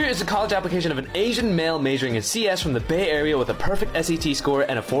is the college application of an Asian male majoring in CS from the Bay Area with a perfect SAT score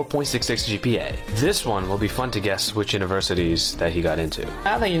and a 4.66 GPA. This one will be fun to guess which universities that he got into.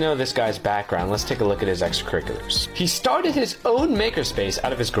 Now that you know this guy's background, let's take a look at his extracurriculars. He started his own makerspace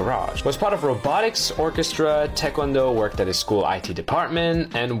out of his garage, was part of robotics, orchestra, taekwondo, worked at his school IT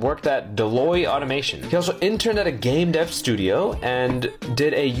department, and worked at Deloitte Automation. He also interned at a game dev studio and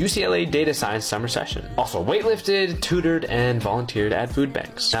did a UCLA data science summer session. Also weightlifted, tutored, and volunteered at food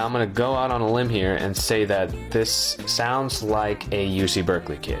banks. Now I'm gonna go out on a limb here and say that this sounds like a UC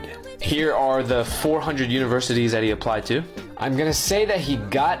Berkeley kid. Here are the 400 universities that he applied to. I'm gonna say that he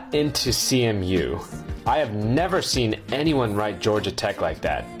got into CMU. I have never seen anyone write Georgia Tech like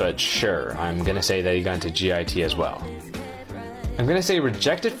that, but sure, I'm gonna say that he got into GIT as well. I'm gonna say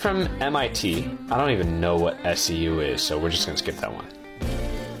rejected from MIT. I don't even know what SCU is, so we're just gonna skip that one.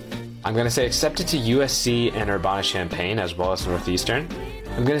 I'm gonna say accepted to USC and Urbana-Champaign as well as Northeastern.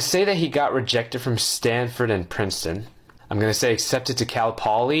 I'm gonna say that he got rejected from Stanford and Princeton. I'm gonna say accepted to Cal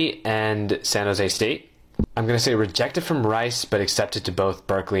Poly and San Jose State. I'm gonna say rejected from Rice but accepted to both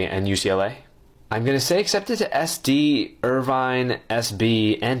Berkeley and UCLA. I'm gonna say accepted to SD, Irvine,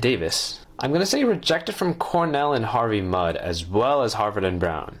 SB, and Davis. I'm gonna say rejected from Cornell and Harvey Mudd as well as Harvard and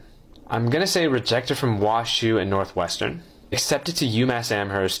Brown. I'm gonna say rejected from WashU and Northwestern. Accepted to UMass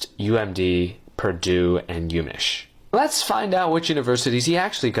Amherst, UMD, Purdue, and UMich. Let's find out which universities he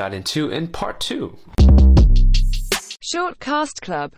actually got into in part 2. Short Cast Club